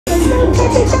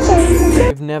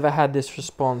We've never had this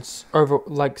response over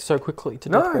like so quickly to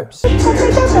death grips.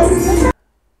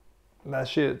 That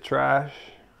shit trash.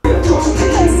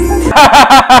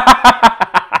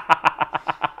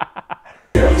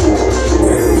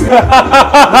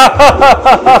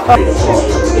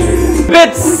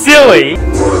 That's silly.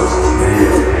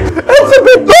 It's a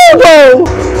bit bobo.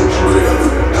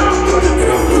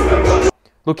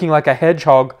 Looking like a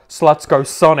hedgehog, sluts go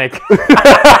Sonic.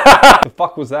 The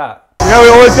fuck was that? You know, we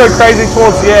always go crazy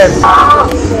towards the end.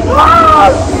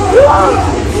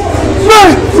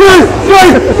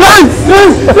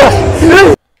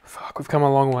 Fuck, we've come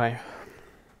a long way.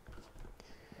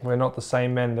 We're not the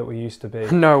same men that we used to be.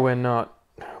 No, we're not.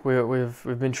 We've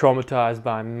been traumatized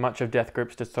by much of Death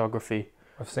Grip's discography.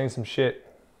 I've seen some shit.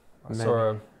 I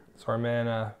saw a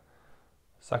man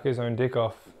suck his own dick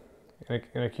off in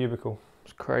a cubicle.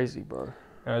 It's crazy, bro.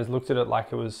 And I just looked at it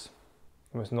like it was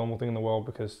the most normal thing in the world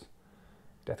because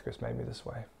Death Grips made me this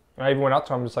way. And I even went up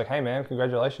to him just like, hey man,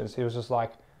 congratulations. He was just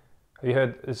like, have you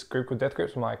heard this group called Death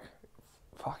Grips? I'm like,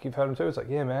 fuck, you've heard them too? It's like,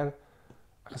 yeah man,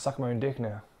 I can suck my own dick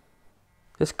now.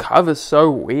 This cover's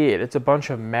so weird. It's a bunch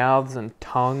of mouths and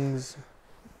tongues,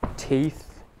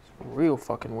 teeth. It's real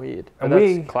fucking weird. But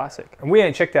And that's classic. And we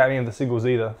ain't checked out any of the singles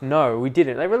either. No, we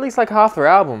didn't. They released like half their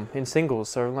album in singles,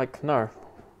 so like, no.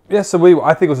 Yeah, so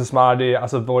I think it was a smart idea,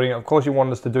 us avoiding it. Of course you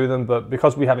wanted us to do them, but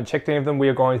because we haven't checked any of them, we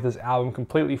are going to this album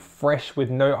completely fresh with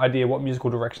no idea what musical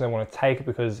direction they want to take,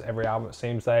 because every album it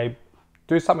seems they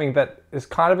do something that is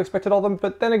kind of expected of them,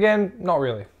 but then again, not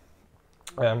really.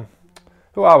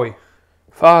 Who are we?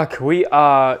 Fuck, we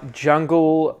are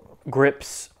Jungle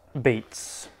Grips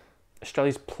Beats.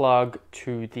 Australia's plug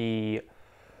to the...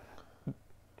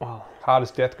 well,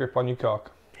 Hardest death grip on your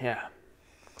cock. yeah.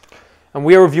 And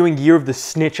we are reviewing Year of the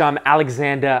Snitch. I'm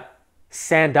Alexander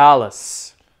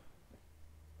Sandalis.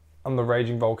 I'm the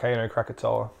Raging Volcano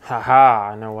Krakatoa.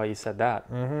 Haha, I know why you said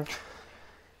that. Mm-hmm.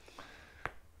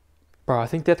 Bro, I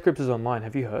think Death Grips is online.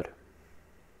 Have you heard?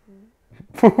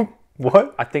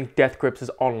 What? I think Death Grips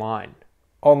is online.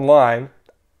 Online?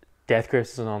 Death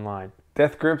Grips is online.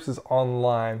 Death Grips is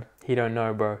online. He don't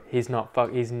know, bro. He's not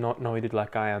noited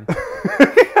like I am.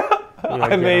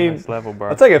 I mean, on this level,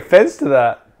 bro. I take offense to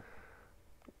that.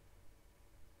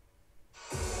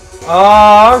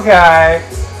 Oh, okay.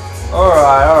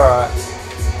 Alright.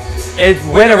 It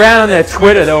went around on their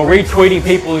Twitter. They were retweeting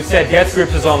people who said Death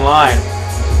Grips is online.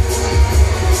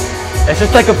 It's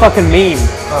just like a fucking meme.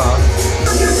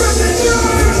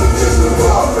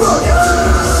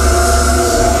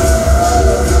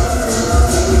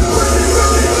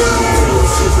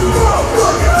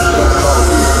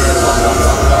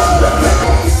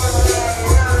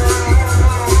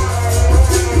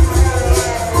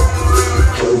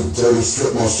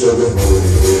 Strip my sugar. I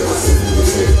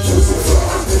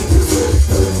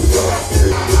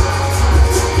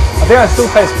think I still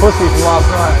taste pussy from last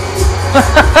night.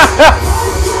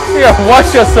 You gotta wash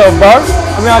yourself, bro.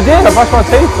 I mean, I did. I brushed my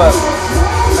teeth, but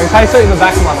I can taste it in the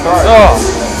back of my throat. Oh,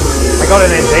 I got it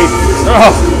in deep.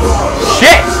 oh,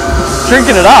 shit!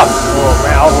 Drinking it up. Oh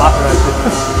man, I was laughing at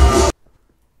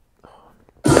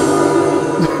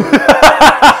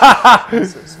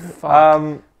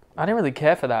this. I didn't really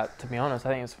care for that, to be honest. I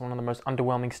think it's one of the most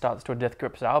underwhelming starts to a Death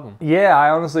Grips album. Yeah, I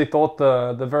honestly thought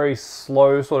the very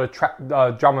slow sort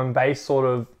of drum and bass sort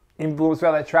of influence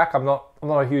about that track. I'm not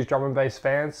a huge drum and bass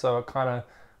fan, so I kind of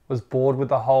was bored with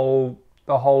the whole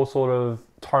sort of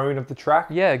tone of the track.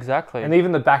 Yeah, exactly. And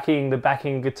even the backing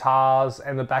guitars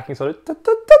and the backing sort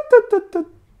of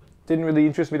didn't really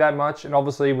interest me that much. And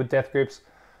obviously with Death Grips,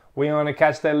 we want to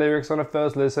catch their lyrics on a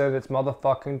first listen. It's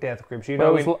motherfucking Death Grips. You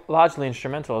know, it was largely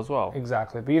instrumental as well.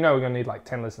 Exactly, but you know we're gonna need like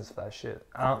 10 listens for that shit.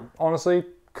 Honestly,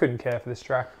 couldn't care for this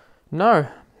track. No,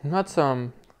 that's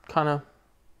kind of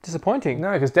disappointing.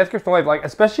 No, because Death Grips, like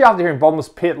especially after hearing Bottomless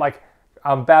Pit, like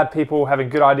bad people having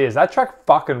good ideas. That track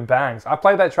fucking bangs. I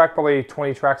played that track probably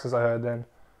 20 tracks as I heard then.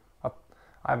 I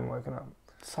haven't woken up.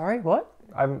 Sorry, what?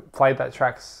 I haven't played that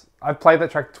track. I've played that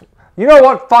track. You know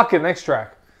what? Fuck it. Next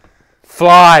track.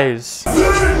 Flies. Statement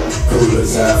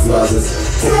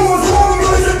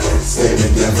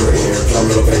never here, come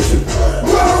real patient.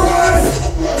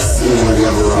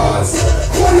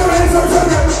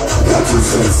 Got 2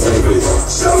 cents, save it.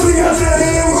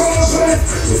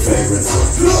 Your favorites.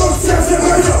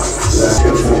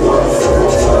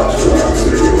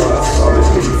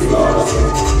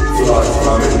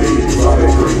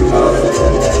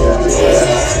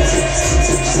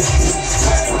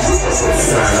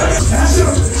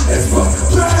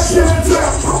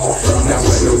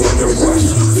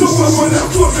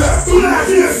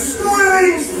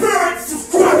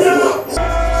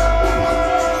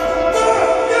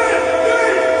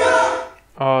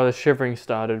 Oh, the shivering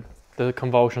started. The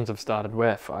convulsions have started.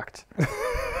 We're fucked.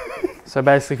 So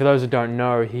basically, for those who don't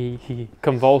know, he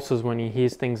convulses when he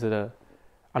hears things that are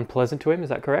unpleasant to him. Is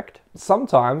that correct?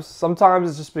 Sometimes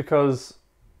it's just because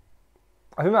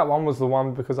I think that one was the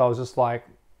one because I was just like,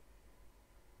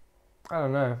 I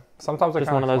don't know. Sometimes I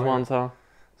Just can't one of those explain ones, huh?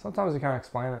 it. Sometimes you can't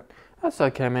explain it. That's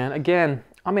okay, man. Again,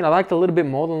 I mean, I liked it a little bit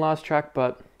more than last track,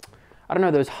 but I don't know,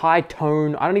 those high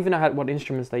tone, I don't even know what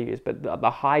instruments they use, but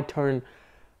the high tone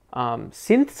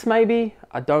synths maybe,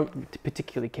 I don't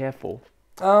particularly care for.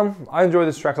 I enjoy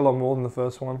this track a lot more than the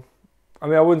first one. I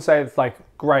mean, I wouldn't say it's like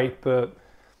great, but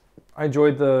I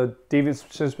enjoyed the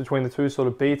deviations between the two sort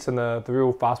of beats and the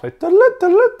real fast pace.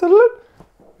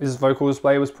 His vocal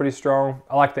display was pretty strong.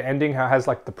 I like the ending, how it has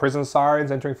like the prison sirens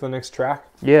entering for the next track.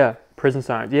 Yeah, prison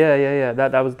sirens. Yeah.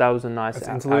 That was a nice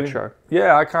interlude. outro.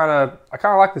 Yeah, I kind of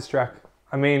like this track.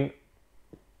 I mean,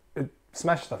 it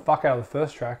smashed the fuck out of the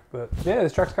first track, but yeah,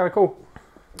 this track's kind of cool.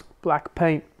 Black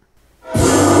paint.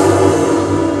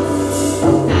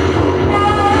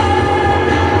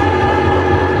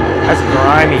 That's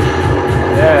grimy.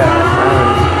 Yeah.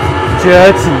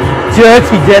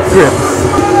 Dirty death grips.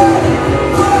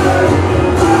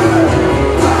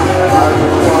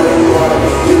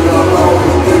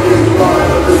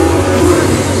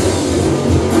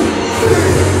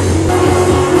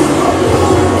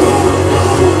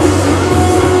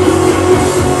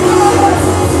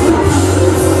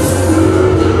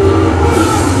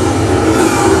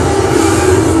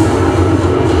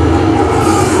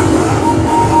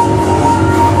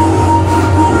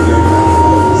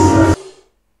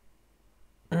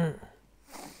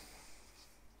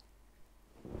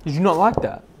 Did you not like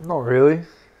that? Not really.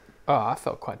 Oh, I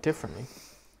felt quite differently.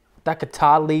 That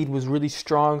guitar lead was really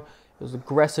strong. It was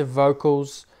aggressive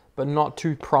vocals, but not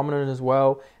too prominent as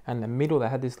well. And the middle, they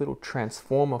had this little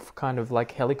transformer kind of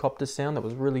like helicopter sound that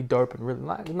was really dope and really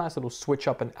nice little switch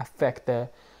up and effect there.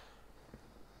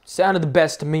 Sounded the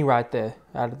best to me right there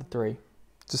out of the three.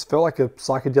 Just felt like a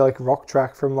psychedelic rock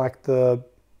track from like from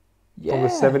the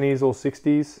 70s or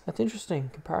 60s. That's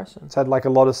interesting comparison. It's had like a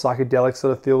lot of psychedelic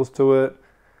sort of feels to it.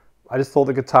 I just thought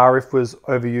the guitar riff was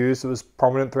overused. It was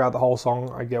prominent throughout the whole song.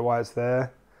 I get why it's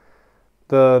there.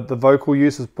 The vocal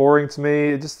use was boring to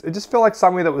me. It just felt like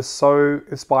something that was so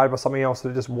inspired by something else that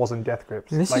it just wasn't Death Grips.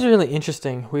 This is really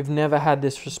interesting. We've never had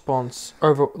this response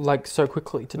over like so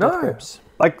quickly to Death Grips.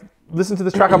 Like, listen to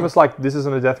this track, I'm just like, this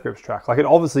isn't a Death Grips track. Like, it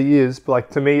obviously is, but like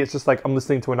to me, it's just like I'm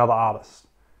listening to another artist.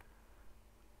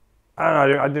 I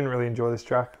don't know. I didn't really enjoy this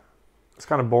track. It's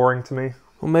kind of boring to me.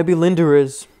 Well, maybe Linda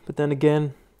is, but then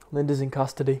again, Linda's in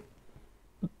custody.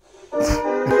 Is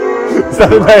that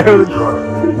the name of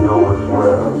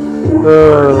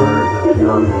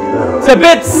It's a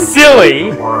bit silly.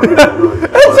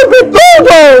 It's a bit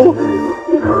bobo.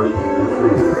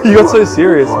 You got so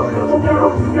serious.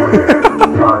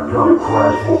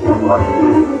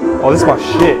 Oh, this is my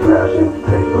shit.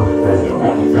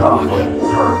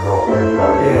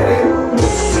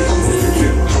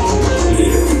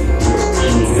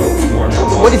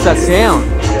 What is that sound?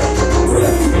 What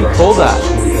do you call that?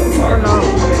 I don't know.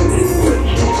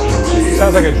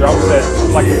 Sounds like a drum set.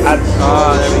 Like it adds.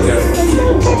 Ah, there we go.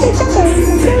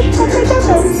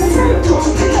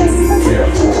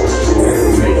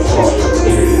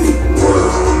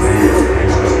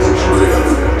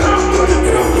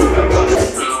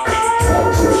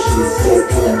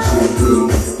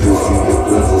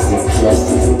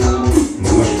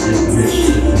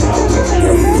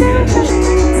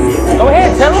 Go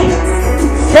ahead, tell him.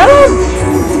 Tell him.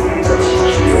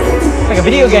 It's like a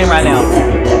video game right now.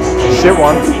 Shit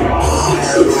one.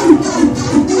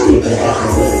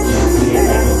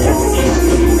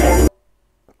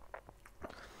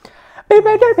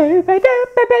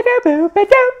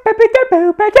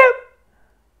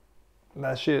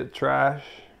 That shit trash.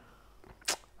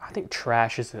 I think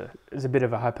trash is a bit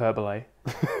of a hyperbole.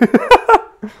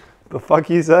 The fuck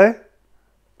you say?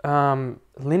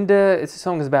 Linda, this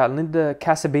song is about Linda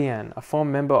Kasabian, a former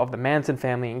member of the Manson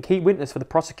family and key witness for the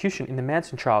prosecution in the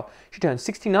Manson trial. She turned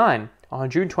 69 on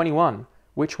June 21,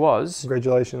 which was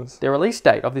Congratulations. the release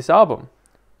date of this album.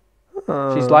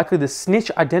 She's likely the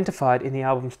snitch identified in the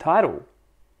album's title.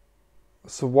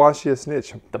 So why is she a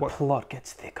snitch? The plot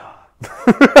gets thicker.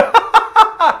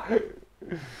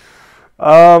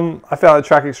 I found the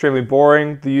track extremely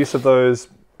boring. The use of those,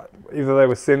 either they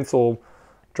were synths or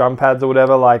drum pads or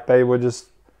whatever, like they were just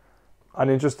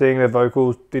uninteresting. Their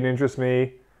vocals didn't interest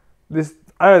me. This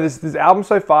album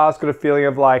so far has got a feeling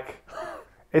of like,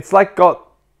 it's got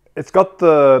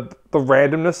the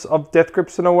randomness of Death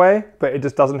Grips in a way, but it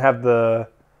just doesn't have the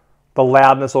the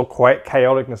loudness or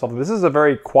chaoticness of it. This is a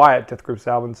very quiet Death Grips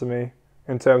album to me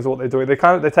in terms of what they're doing.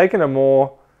 They're taking a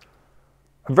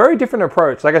very different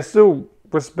approach. Like I still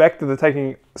respect that they're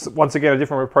taking once again a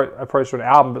different approach to an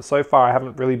album, but so far I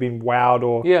haven't really been wowed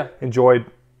or enjoyed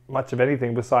much of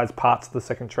anything besides parts of the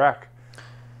second track.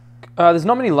 There's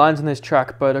not many lines in this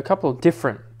track, but a couple of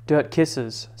different. Dirt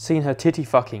kisses, seen her titty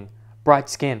fucking, bright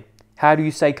skin. How do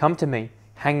you say come to me?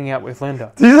 Hanging out with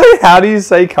Linda. Did you say how do you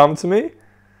say come to me?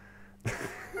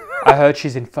 I heard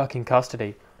she's in fucking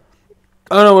custody.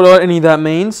 I don't know what any of that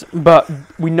means, but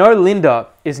we know Linda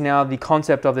is now the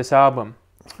concept of this album.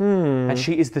 And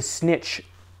she is the snitch,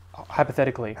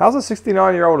 hypothetically. How's a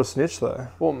 69-year-old a snitch, though?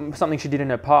 Well, something she did in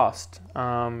her past,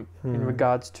 in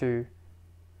regards to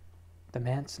the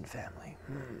Manson family.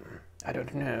 I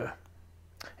don't know.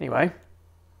 Anyway.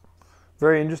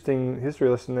 Very interesting history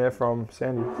lesson there from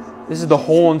Sandy. This is the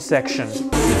horn section.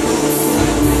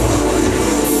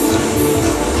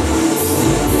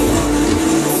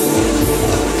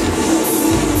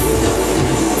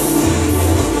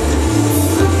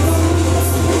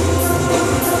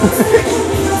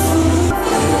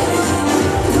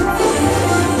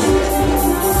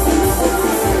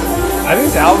 I think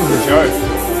this album's a joke.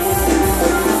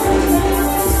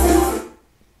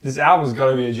 This album's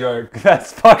gotta be a joke.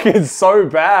 That's fucking so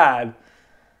bad.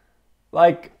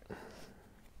 Like,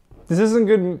 this isn't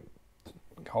good.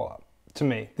 Hold up. To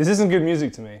me. This isn't good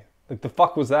music to me. Like, the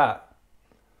fuck was that?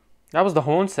 That was the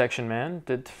horn section, man.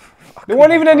 There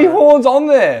weren't even any horns on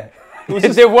there.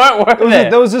 There weren't there.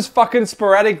 There was just fucking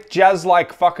sporadic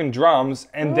jazz-like fucking drums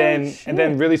and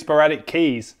then really sporadic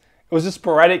keys. It was just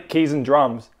sporadic keys and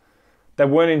drums that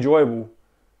weren't enjoyable.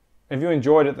 If you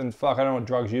enjoyed it, then fuck, I don't know what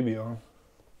drugs you'd be on.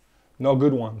 No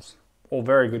good ones. Or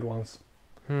very good ones.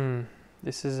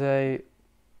 This is a...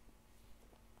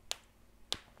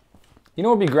 You know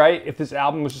what would be great? If this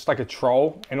album was just like a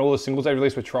troll and all the singles they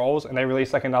released were trolls and they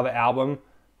released like another album,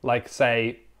 like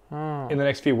say, in the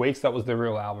next few weeks, that was the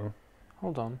real album.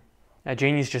 Hold on. Now,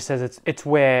 Genius just says it's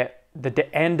where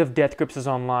the end of Death Grips is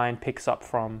Online picks up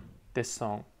from this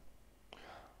song.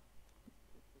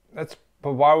 But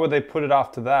why would they put it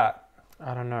after that?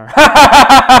 I don't know.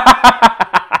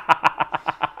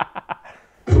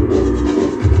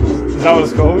 Is that what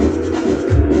it's called?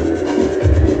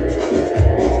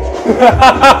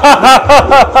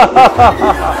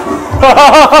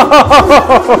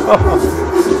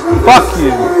 Fuck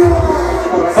you.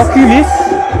 Fuck you, miss.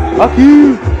 Fuck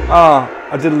you.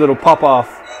 I did a little pop off.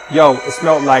 Yo, it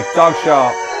smelled like dog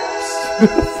shop.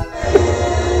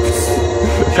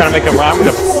 Trying to make a rhyme with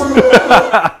a...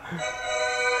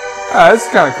 This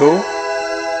is kind of cool.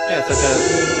 Yeah, it's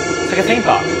like a theme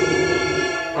park.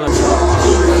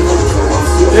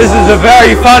 This is a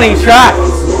very funny track.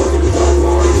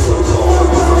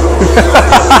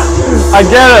 I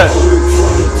get it.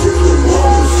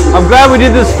 I'm glad we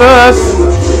did this first,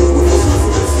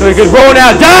 so we could ruin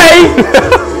our day.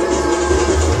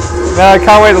 Man, I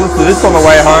can't wait to listen to this on the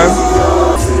way home.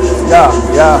 Yeah.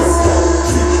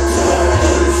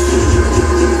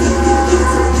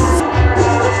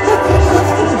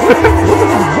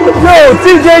 Yo,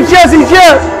 DJ Jesse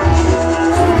Jeff!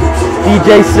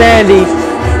 DJ Sandy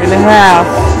in the house.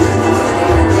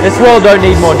 This world don't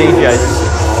need more DJs.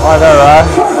 I know, right?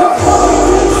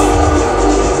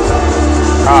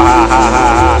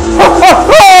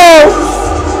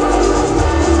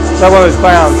 Is that one of those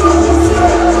clowns?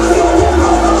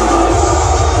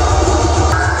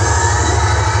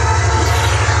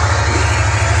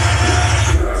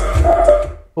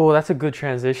 Oh, that's a good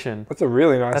transition. That's a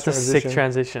really nice transition. That's a sick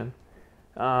transition.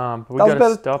 But we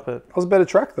gotta stop it. That was a better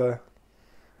track though.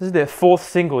 This is their fourth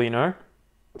single, you know?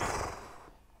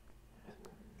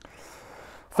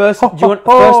 First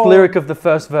lyric of the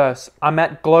first verse. I'm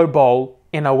at Glow Bowl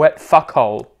in a wet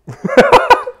fuckhole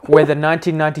where the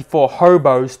 1994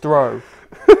 hobos throw.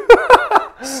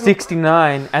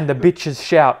 69 and the bitches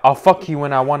shout, I'll fuck you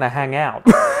when I want to hang out.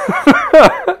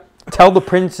 Tell the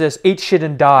princess, eat shit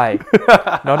and die.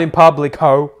 Not in public,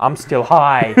 ho. I'm still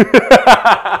high.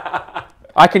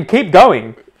 I can keep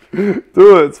going. Do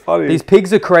it, it's funny. These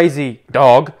pigs are crazy,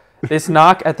 dog. This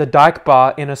narc at the dyke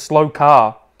bar in a slow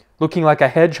car. Looking like a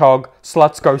hedgehog,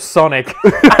 sluts go Sonic.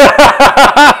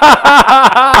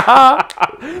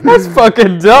 That's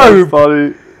fucking dope. That's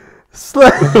funny.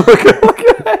 Look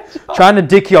at Trying to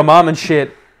dick your mom and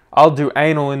shit. I'll do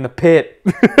anal in the pit.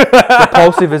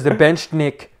 Repulsive as the bench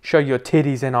nick. Show your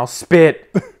titties and I'll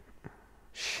spit.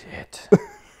 Shit.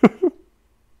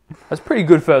 That's pretty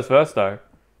good first verse though.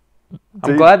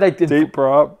 I'm glad they did. Deep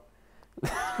prop.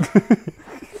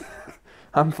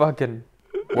 I'm fucking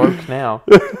woke now.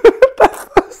 That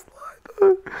first line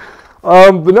though.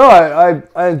 But no,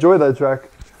 I enjoy that track.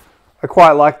 I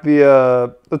quite like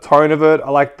the tone of it. I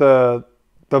like the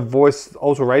voice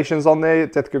alterations on there.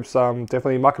 Death Grip's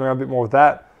definitely mucking around a bit more with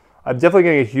that. I'm definitely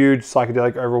getting a huge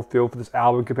psychedelic overall feel for this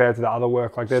album compared to the other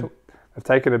work. Like they've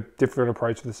taken a different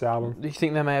approach to this album. Do you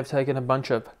think they may have taken a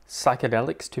bunch of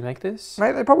psychedelics to make this?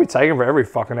 Mate, they probably take them for every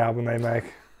fucking album they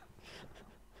make.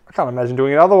 I can't imagine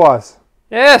doing it otherwise.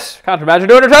 Yes, can't imagine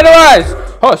doing it otherwise.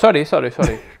 Oh, sorry.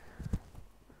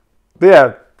 But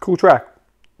yeah, cool track.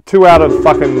 2 out of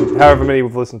fucking however many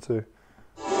we've listened to.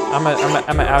 I'm an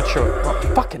outro. Oh,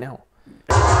 fucking hell.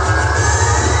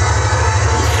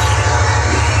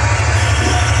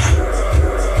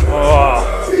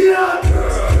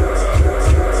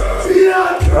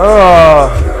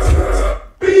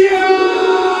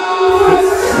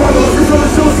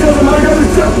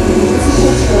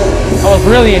 I was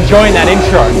really enjoying that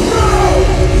intro.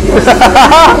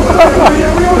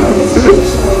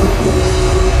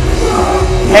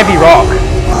 Heavy rock.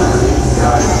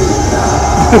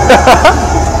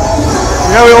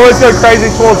 You know, we always go crazy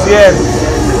towards the end.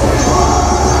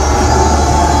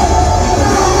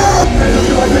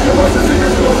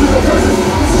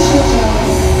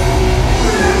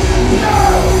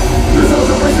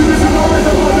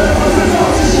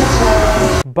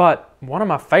 But one of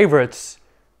my favorites,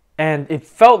 and it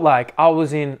felt like I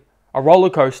was in a roller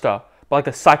coaster, but like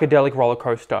the psychedelic roller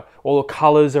coaster. All the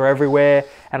colors are everywhere,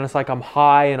 and it's like I'm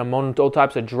high and I'm on all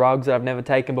types of drugs that I've never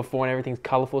taken before, and everything's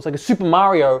colorful. It's like a Super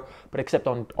Mario, but except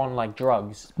on like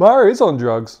drugs. Mario is on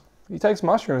drugs. He takes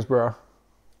mushrooms, bro.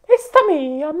 It's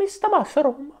me, Mr.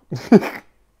 Mushroom. I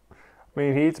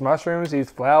mean, he eats mushrooms, he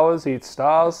eats flowers, he eats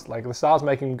stars. Like, the stars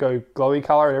make him go glowy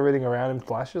color and everything around him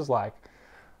flashes. Like,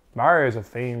 Mario's a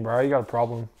fiend, bro. You got a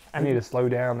problem. I need to slow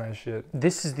down that shit.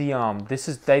 This is the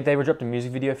they dropped a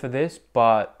music video for this,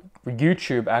 but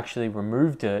YouTube actually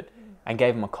removed it and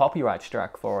gave them a copyright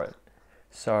strike for it.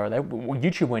 So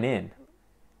YouTube went in.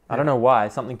 I don't know why.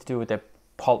 It's something to do with their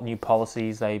new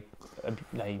policies. They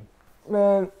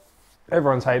Man,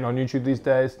 everyone's hating on YouTube these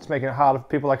days. It's making it harder for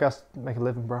people like us to make a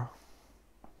living, bro.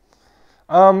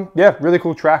 Yeah, really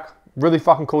cool track. Really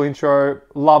fucking cool intro.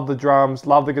 Love the drums,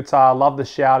 love the guitar, love the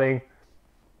shouting.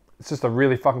 It's just a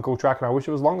really fucking cool track, and I wish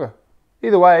it was longer.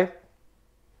 Either way,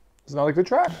 it's another good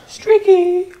track.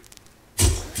 Streaky.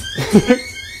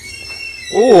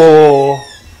 Ooh.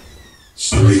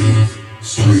 Streaky,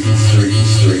 streaky, streaky,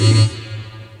 streaky.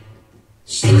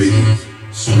 Streaky,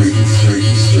 streaky,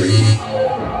 streaky, streaky.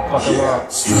 Fucking right.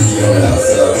 Streaky on the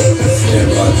outside. Stand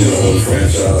by the whole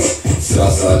franchise.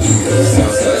 Southside, do the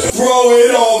Southside. Throw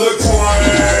it on the ground.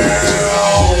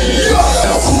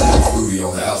 Booty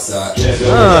on the outside. You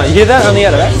hear that on the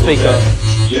other that speaker?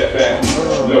 Yeah, back.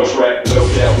 No track, no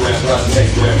down, ramp, run,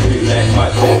 take, ramp, relax, my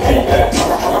head, feedback.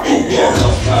 Yeah,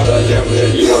 no, I'm not there,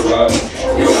 but you know what?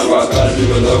 You know what? Gotta do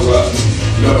a low rock.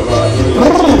 No rock,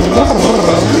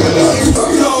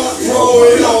 Throw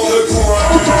it on the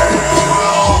ground.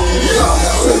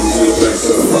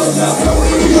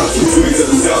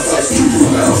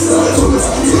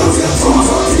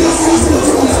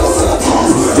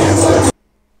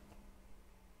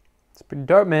 It's pretty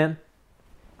dope, man.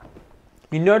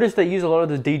 You notice they use a lot of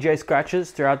the DJ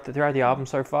scratches throughout the album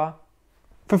so far?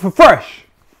 Fresh.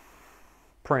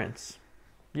 Prince.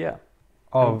 Yeah.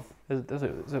 Of.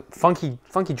 There's a funky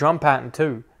drum pattern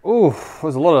too. Ooh,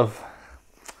 there's a lot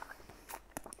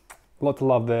to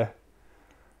love there.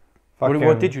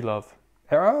 What did you love?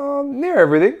 Near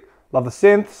everything. Love the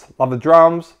synths, love the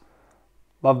drums,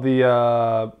 love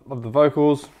the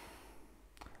vocals,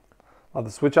 love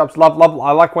the switch ups. Love.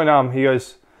 I like when he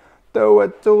goes, throw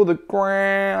it to the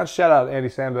ground. Shout out Andy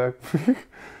Samberg.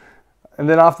 And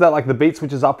then after that, like the beat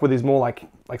switches up with his more like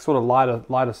sort of lighter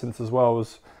synths as well. It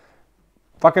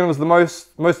was the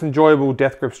most enjoyable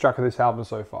Death Grip track of this album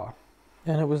so far.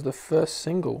 And it was the first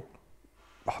single.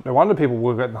 No wonder people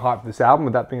were getting hyped for this album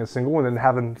with that being a single and then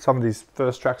having some of these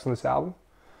first tracks on this album.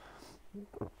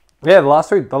 Yeah, the last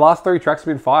three tracks have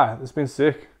been fire. It's been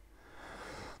sick.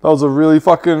 That was a really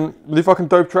fucking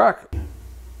dope track.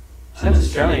 Sounds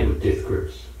Australian. Death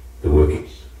grips, the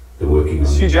workings of Hugh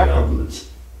music Jackman.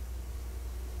 governments.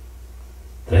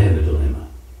 They have a dilemma,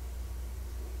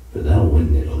 but they'll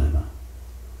win their dilemma.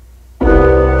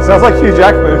 Sounds like Hugh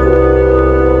Jackman.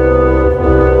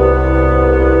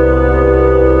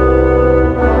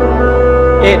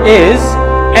 It is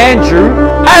Andrew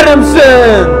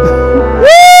Adamson! Woo!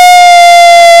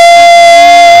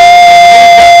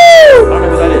 I don't know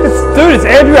who that is. Dude, it's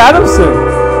Andrew Adamson.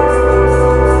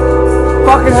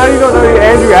 Fucking how do you not know who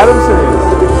Andrew Adamson is?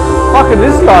 Fucking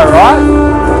this guy, right?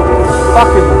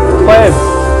 Fucking pleb.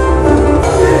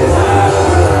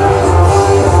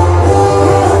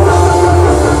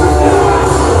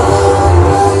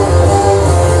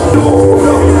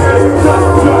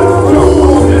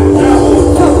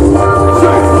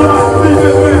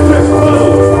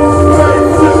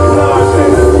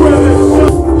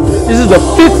 the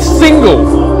 5th single.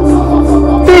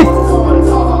 5th.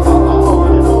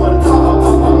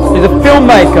 He's a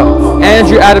filmmaker,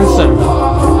 Andrew Adamson.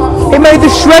 He made the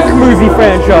Shrek movie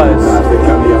franchise.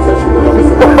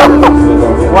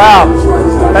 Wow.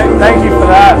 Thank you for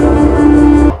that.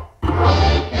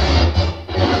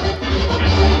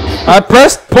 I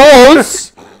pressed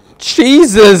pause.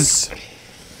 Jesus.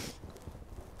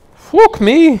 Fuck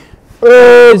me.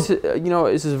 This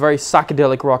is a very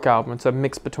psychedelic rock album. It's a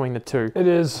mix between the two. It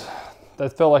is.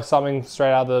 That felt like something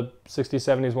straight out of the 60s,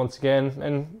 70s once again,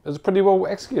 and it was pretty well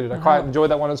executed. I quite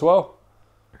enjoyed that one as well.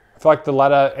 I feel like the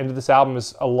latter end of this album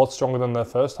is a lot stronger than the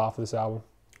first half of this album.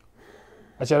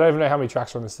 Actually, I don't even know how many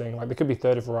tracks are on this thing. Like, there could be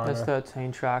 30 for Rhino. There's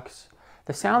 13 tracks.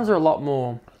 The sounds are a lot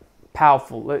more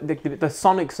powerful. The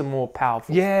sonics are more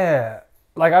powerful. Yeah.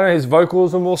 Like, I don't know, his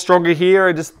vocals were more stronger here,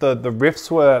 and just the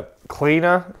riffs were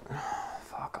cleaner.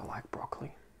 Fuck, I like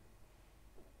broccoli.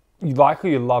 You like or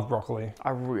you love broccoli?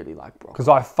 I really like broccoli. Because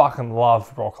I fucking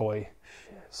love broccoli.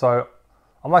 Shit. So,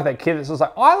 I'm like that kid that's just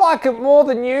like, I like it more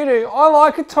than you do. I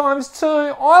like it times 2.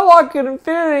 I like it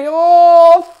infinity.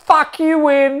 Oh, fuck, you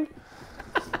win.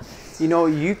 You know,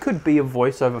 you could be a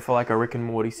voiceover for like a Rick and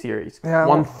Morty series. Yeah,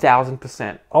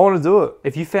 1000%. I want to do it.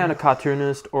 If you found a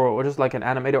cartoonist or just like an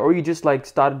animator, or you just like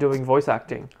started doing voice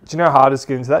acting. Do you know how hard it is to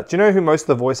get into that? Do you know who most of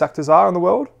the voice actors are in the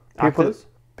world? Actors?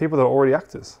 People that are already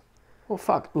actors. Well,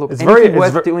 fuck. Look, It's anything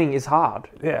worth doing is hard.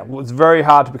 Yeah, well, it's very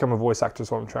hard to become a voice actor is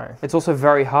what I'm trying. It's also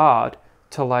very hard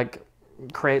to like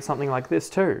create something like this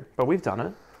too. But we've done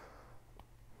it.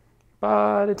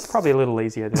 But it's probably a little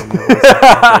easier than the voice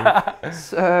acting.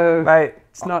 So, Mate,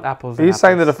 it's not apples are and you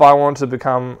saying that apples. if I wanted to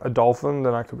become a dolphin,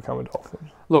 then I could become a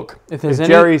dolphin? Look, if there's If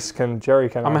any... Jerry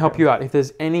can. I'm going to help you out. If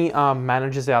there's any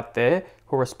managers out there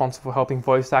who are responsible for helping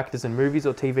voice actors in movies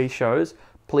or TV shows,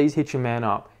 please hit your man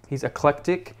up. He's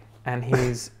eclectic and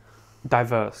he's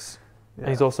diverse. And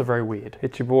he's also very weird.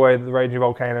 Hit your boy, the Raging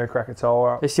Volcano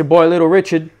Krakatoa. It's your boy, Little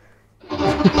Richard. Is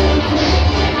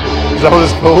that what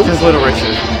it's called? Just Little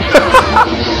Richard.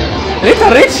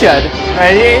 Little Richard?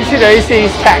 Man, you introduce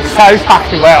these texts so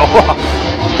fucking well.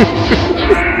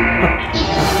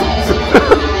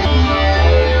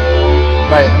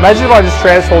 Mate, imagine if I just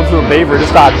transformed to a beaver and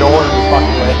just started gnawing this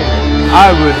fucking way. I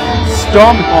would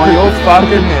stomp on your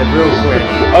fucking head real quick.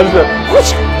 I just go,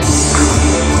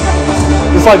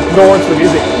 just like gnawing to the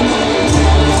music.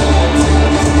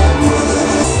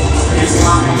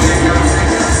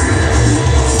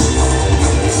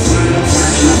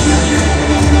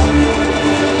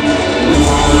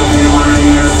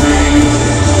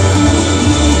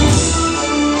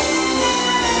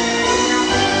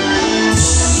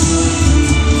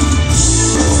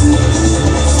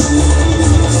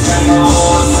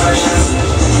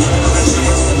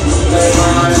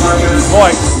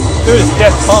 Like, dude, it's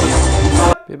Death Punk.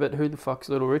 Yeah, but who the fuck's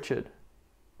Little Richard?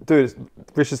 Dude,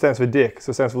 Richard stands for dick,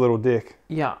 so it stands for little dick.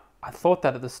 Yeah, I thought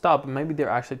that at the start, but maybe they're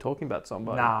actually talking about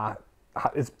somebody. Nah,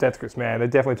 it's Death Grips, man. They're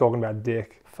definitely talking about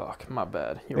dick. Fuck, my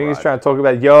bad. I You're think right. he's trying to talk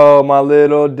about, yo, my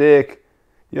little dick.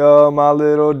 Yo, my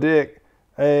little dick.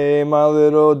 Hey, my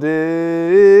little dick.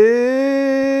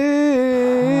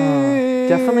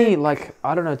 Definitely, like,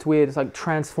 I don't know, it's weird. It's like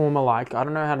Transformer-like. I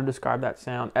don't know how to describe that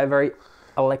sound. Very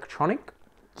electronic.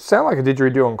 Sound like a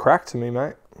didgeridoo on crack to me,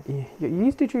 mate. Yeah, you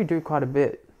use didgeridoo quite a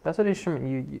bit. That's an instrument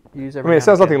you use every I mean, it now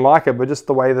sounds and again. nothing like it, but just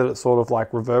the way that it sort of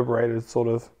like reverberated sort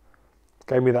of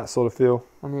gave me that sort of feel.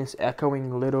 I mean, it's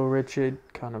echoing Little Richard,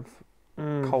 kind of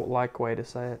cult-like way to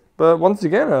say it. But once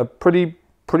again, a pretty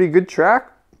good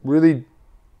track. Really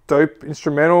dope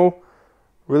instrumental.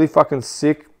 Really fucking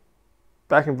sick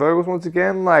backing vocals once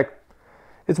again. Like,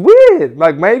 it's weird.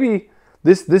 Like, maybe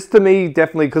this to me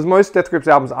definitely, because most Death Grips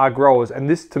albums are growers, and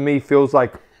this to me feels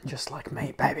like Just like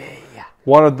me, baby.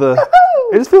 one of the...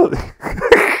 It just feels...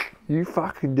 You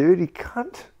fucking dirty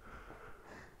cunt.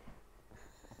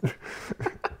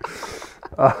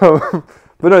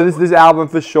 But no, this album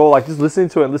for sure, like just listening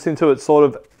to it sort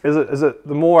of, is it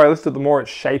the more I listen to it, the more it's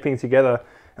shaping together.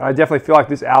 And I definitely feel like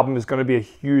this album is going to be a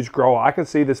huge grower. I can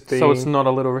see this being... So it's not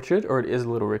a Little Richard, or it is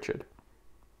Little Richard?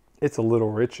 It's a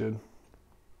Little Richard.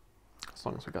 As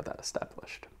long as we got that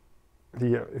established. If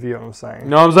you get what I'm saying. You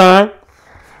know what I'm saying?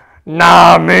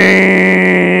 Nah, mean.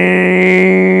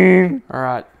 All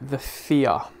right, The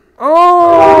Fear.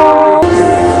 Oh!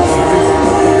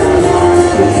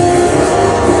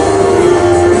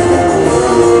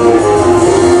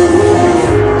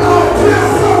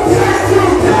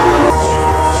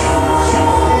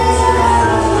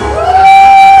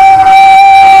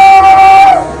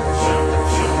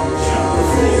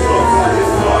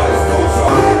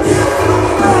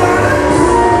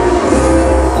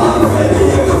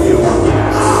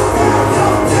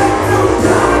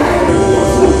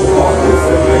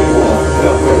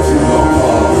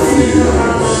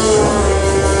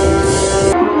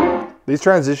 His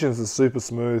transitions are super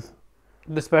smooth.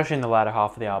 Especially in the latter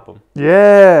half of the album.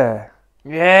 Yeah.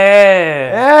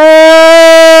 Yeah.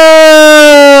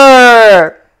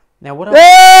 Yeah. Now what? Yeah.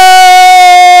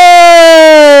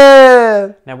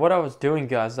 Now what I was doing,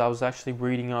 guys, I was actually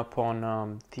reading up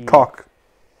on the Cock.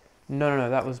 No,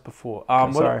 that was before.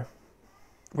 I'm sorry.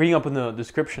 Reading up on the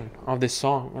description of this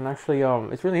song, and actually,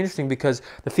 it's really interesting because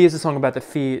the fear is a song about the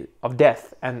fear of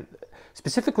death, and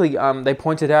specifically, they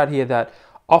pointed out here that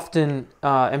often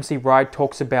MC Ride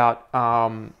talks about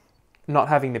not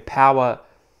having the power,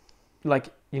 like,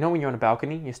 you know when you're on a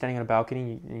balcony, you're standing on a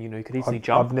balcony, you could easily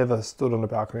jump. I've never stood on a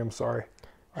balcony, I'm sorry.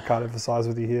 I can't emphasize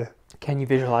with you here. Can you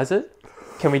visualize it?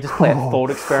 Can we just play a thought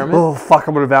experiment? Oh, fuck,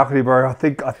 I'm on a balcony, bro. I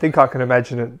think I can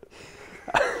imagine it.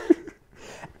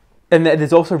 And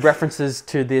there's also references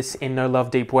to this in No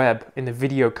Love Deep Web, in the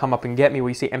video Come Up and Get Me, where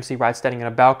you see MC Ride standing on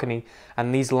a balcony,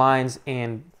 and these lines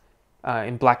in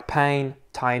Black Pain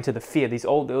tie into the fear.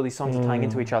 All these songs are tying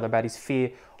into each other about his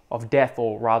fear of death,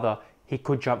 or rather, he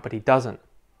could jump, but he doesn't.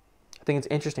 I think it's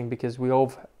interesting because we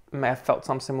all may have felt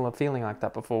some similar feeling like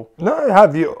that before. No,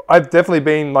 have you? I've definitely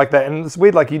been like that, and it's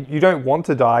weird, like, you don't want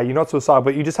to die, you're not suicidal,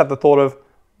 but you just have the thought of,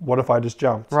 what if I just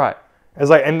jumped? Right. It's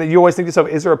like, and you always think to yourself,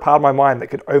 is there a part of my mind that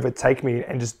could overtake me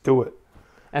and just do it?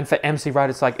 And for MC Ride,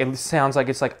 it sounds like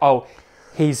it's like, oh,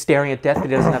 he's staring at death, but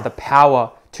he doesn't have the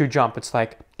power to jump. It's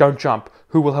like, don't jump.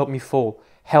 Who will help me fall?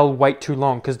 Hell, wait too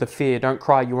long because the fear. Don't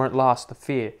cry, you won't last. The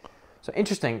fear. So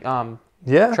interesting.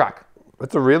 Track.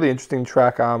 It's a really interesting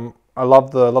track. I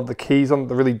love the keys on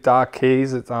the really dark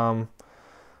keys. It's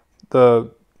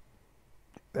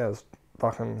it's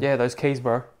fucking those keys,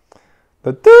 bro.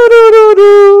 The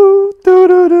do-do-do-do,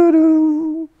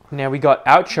 do-do-do-do. Now we got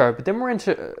outro, but then we're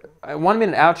into 1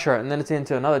 minute outro, and then it's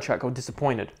into another track called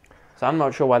Disappointed. So I'm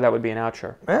not sure why that would be an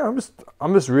outro. Man,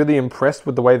 I'm just really impressed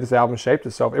with the way this album shaped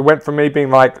itself. It went from me being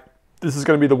like, this is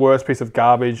going to be the worst piece of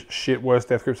garbage, shit, worst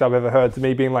Death Grips I've ever heard, to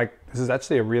me being like, this is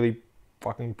actually a really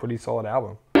fucking pretty solid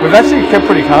album. We've actually kept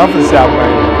pretty calm for this album,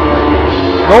 mate.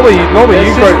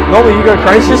 Normally you go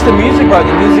crazy. It's just the music, bro.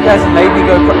 The music hasn't made me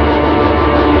go crazy.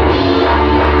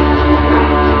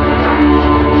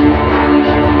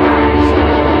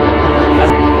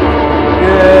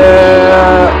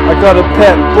 I got a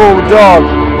pet bulldog.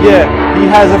 Yeah, he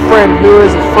has a friend who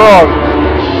is a frog.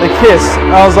 They kiss.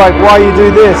 I was like, why you do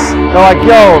this? They're like,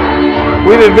 yo,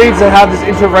 we didn't mean to have this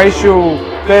interracial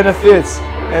benefits.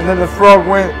 And then the frog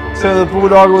went to the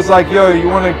bulldog and was like, yo, you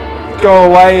want to go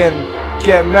away and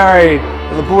get married?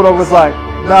 And the bulldog was like,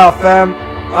 nah, fam,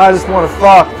 I just want to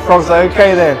fuck. The frog's like,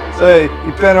 okay then. So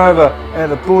he bent over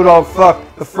and the bulldog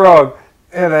fucked the frog.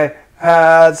 And they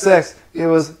had sex. It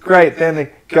was great. Then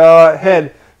they got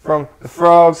head from the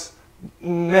frog's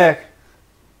neck.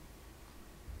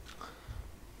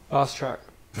 Last track.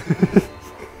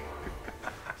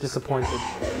 Disappointed.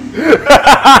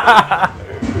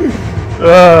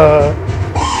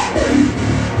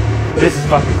 This is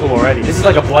fucking cool already. This is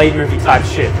like a Blade movie type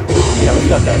shit. Yeah, we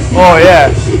got that. Oh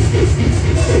yeah.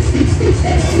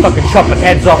 Fucking chopping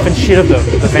heads off and shit of the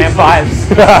vampires.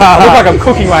 I look like I'm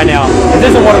cooking right now. This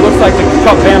isn't what it looks like to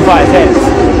chop vampires' heads.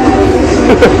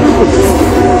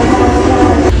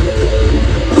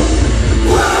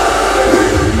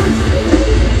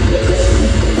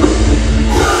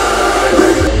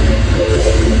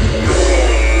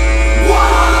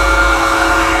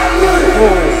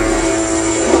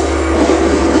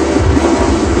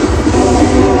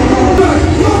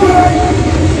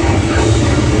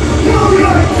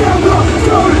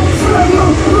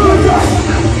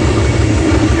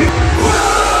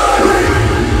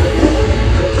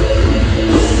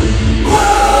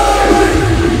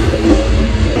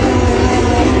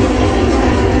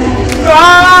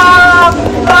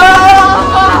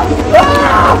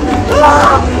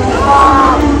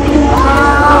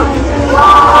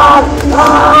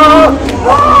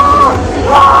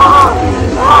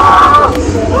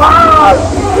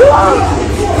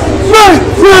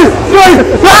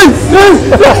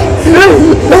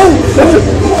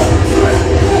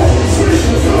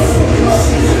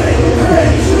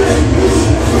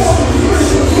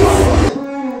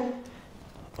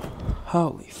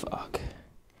 Holy fuck.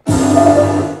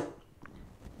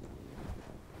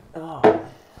 Oh,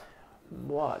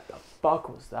 what the fuck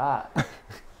was that?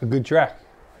 A good track.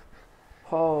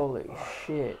 Holy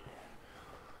shit.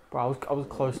 Bro, I was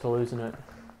close to losing it.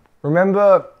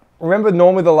 Remember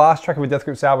normally the last track of a Death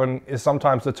Grips album is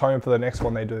sometimes the tone for the next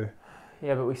one they do.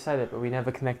 Yeah, but we say that, but we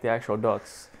never connect the actual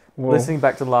dots. Well, Listening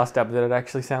back to the last album, did it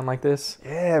actually sound like this?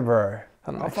 yeah, bro.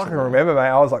 I don't I actually fucking know. remember, mate.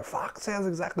 I was like, fuck, it sounds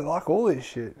exactly like all this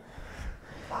shit.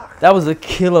 That was a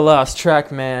killer last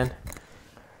track, man.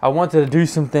 I wanted to do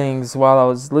some things while I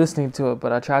was listening to it,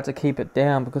 but I tried to keep it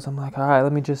down because I'm like, all right,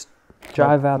 let me just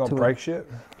drive out not to break it. shit.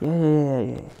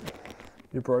 Yeah.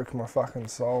 You broke my fucking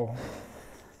soul.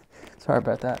 Sorry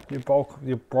about that. You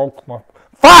broke my...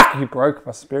 Fuck! You broke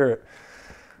my spirit.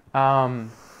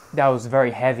 That was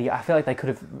very heavy. I feel like they could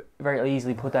have very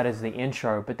easily put that as the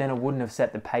intro, but then it wouldn't have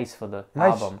set the pace for the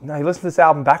album. No, you listen to this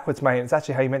album backwards, mate. It's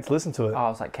actually how you meant to listen to it. Oh,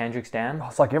 it's like Kendrick's Damn? Oh,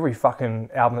 it's like every fucking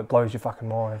album that blows your fucking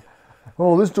mind.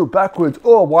 Oh, listen to it backwards.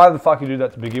 Oh, why the fuck you do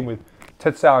that to begin with?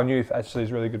 Ted Sour and Youth actually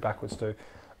is really good backwards too.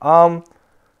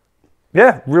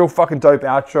 Yeah, real fucking dope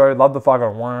outro. Love the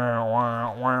fucking wow,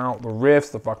 wow, wow. The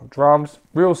riffs, the fucking drums.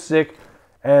 Real sick.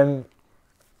 And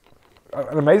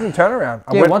an amazing turnaround.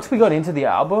 Once we got into the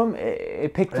album,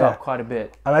 it picked up quite a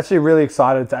bit. I'm actually really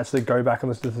excited to actually go back and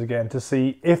listen to this again to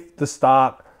see if the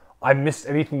start I missed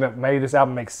anything that made this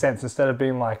album make sense instead of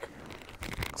being like...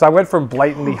 So I went from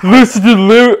blatantly... Listen to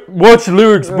the watch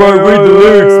lyrics, bro. Read the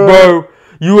lyrics, bro.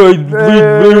 You ain't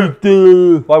read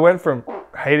lyrics. Well, I went from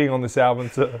hating on this album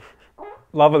to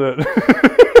loving it.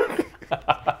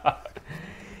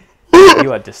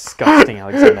 You are disgusting,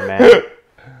 Alexander, man.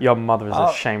 Your mother is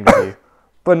ashamed of you.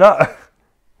 But no...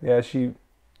 Yeah, she...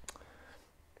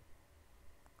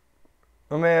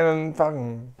 Oh, man,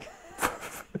 fucking...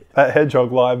 That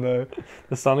hedgehog line, though.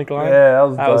 The Sonic line? Yeah,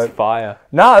 that was dope. fire.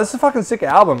 Nah, this is a fucking sick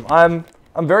album. I'm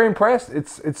very impressed.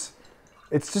 It's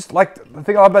just like the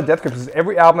thing I love about Death Grips is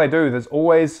every album they do, there's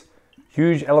always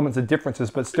huge elements of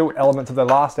differences, but still elements of their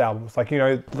last albums. Like, you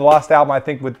know, the last album I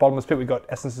think with Bottomless Pit we got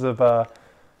essences of No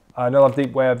Love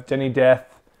Deep Web, Jenny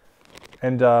Death,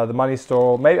 and The Money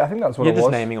Store. Maybe I think that's what it was. You're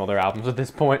just naming all their albums at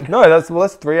this point. No,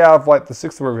 that's 3 out of like the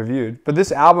 6 that were reviewed. But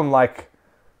this album, like,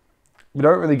 we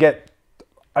don't really get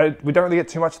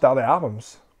too much of the other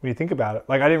albums when you think about it.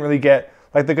 Like, I didn't really get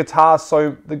like the guitar's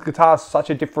such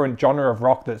a different genre of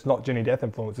rock that's not Jenny Death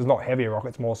influence. It's not heavier rock.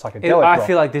 It's more psychedelic rock. I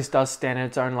feel like this does stand in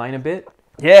its own lane a bit.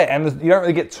 Yeah, and you don't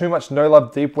really get too much No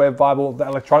Love Deep Web vibe or the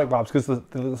electronic vibes because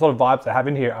the sort of vibes they have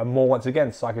in here are more, once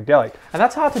again, psychedelic. And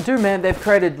that's hard to do, man. They've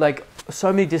created like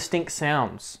so many distinct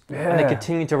sounds, and they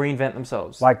continue to reinvent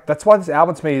themselves. Like, that's why this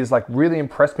album to me is like really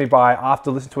impressed me by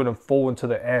after listening to it and full into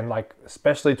the end, like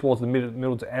especially towards the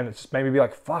middle to end. It's just made me be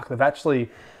like, fuck, they've actually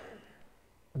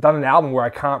done an album where I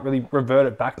can't really revert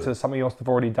it back to something else they've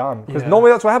already done. Because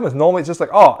normally that's what happens. Normally it's just like,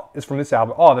 oh, it's from this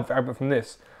album. Oh, they've grabbed it from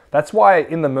this. That's why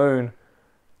In the Moon...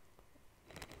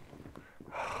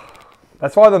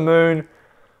 That's why The Moon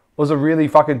was a really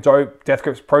fucking dope Death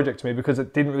Grips project to me, because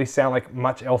it didn't really sound like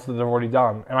much else that they've already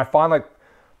done. And I find like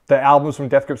the albums from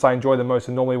Death Grips I enjoy the most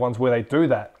are normally ones where they do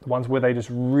that. The ones where they just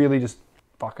really just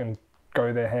fucking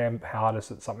go their ham hardest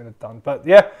at something they've done. But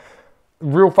yeah,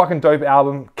 real fucking dope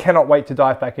album. Cannot wait to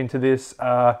dive back into this.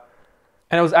 And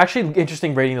it was actually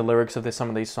interesting reading the lyrics of some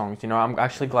of these songs. You know, I'm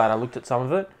actually glad I looked at some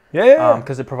of it. Yeah.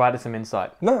 Because it provided some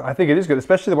insight. No, I think it is good,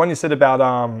 especially the one you said about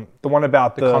the one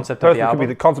about the concept of the album. Could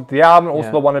be the concept of the album, and also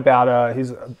the one about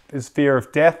his fear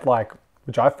of death, like,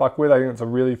 which I fuck with. I think it's a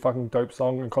really fucking dope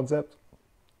song and concept.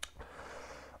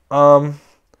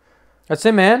 That's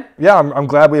it, man. Yeah, I'm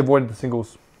glad we avoided the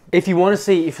singles. If you want to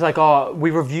see, if like, oh,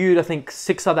 we reviewed, I think,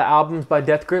 6 other albums by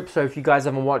Death Grip. So if you guys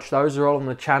haven't watched those, they're all on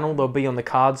the channel. They'll be on the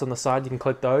cards on the side. You can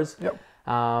click those. Yep.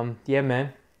 Yeah,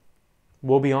 man.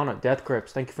 We'll be on it. Death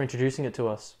Grips. Thank you for introducing it to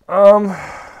us.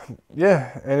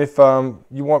 Yeah, and if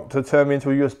you want to turn me into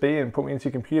a USB and put me into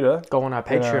your computer, go on our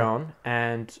Patreon,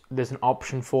 and there's an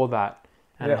option for that,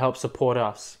 and it helps support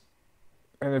us.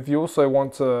 And if you also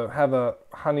want to have a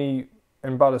honey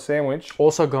and butter sandwich,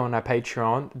 also go on our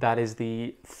Patreon. That is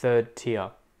the 3rd tier.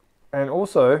 And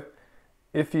also,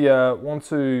 if you want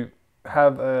to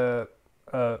have a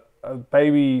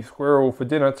baby squirrel for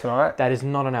dinner tonight, that is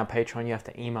not on our Patreon. You have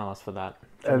to email us for that.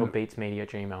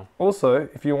 JungleBeatsMedia@gmail.com. Also,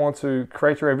 if you want to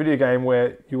create your own video game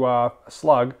where you are a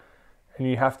slug and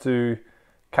you have to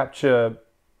capture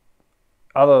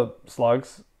other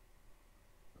slugs,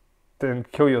 then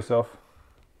kill yourself,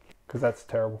 because that's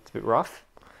terrible. It's a bit rough.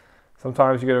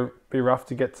 Sometimes you gotta be rough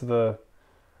to get to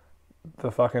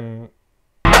the fucking...